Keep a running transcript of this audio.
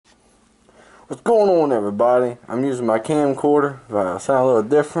What's going on, everybody? I'm using my camcorder. If I sound a little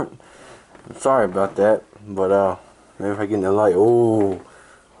different, I'm sorry about that. But maybe if I get in the light. Ooh,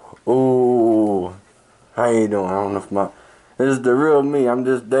 how you doing? I don't know if this is the real me. I'm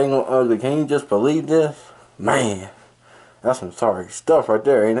just dang on ugly. Can you just believe this? Man, that's some sorry stuff right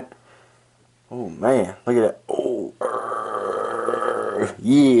there, ain't it? Oh man, look at that. Oh,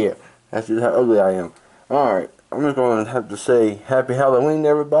 yeah, that's just how ugly I am. All right. I'm just going to have to say Happy Halloween,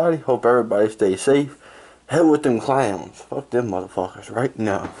 everybody. Hope everybody stays safe. Hell with them clowns. Fuck them motherfuckers right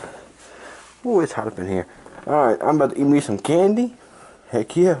now. Ooh, it's hot up in here. Alright, I'm about to eat me some candy.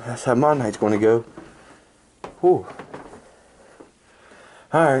 Heck yeah, that's how my night's going to go. Whew.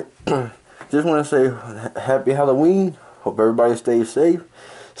 Alright, just want to say Happy Halloween. Hope everybody stays safe.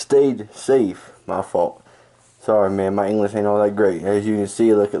 Stayed safe. My fault. Sorry, man. My English ain't all that great. As you can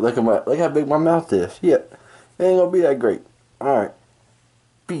see, look how big my mouth is. Yeah. It ain't gonna be that great. Alright.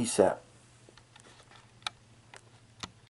 Peace out.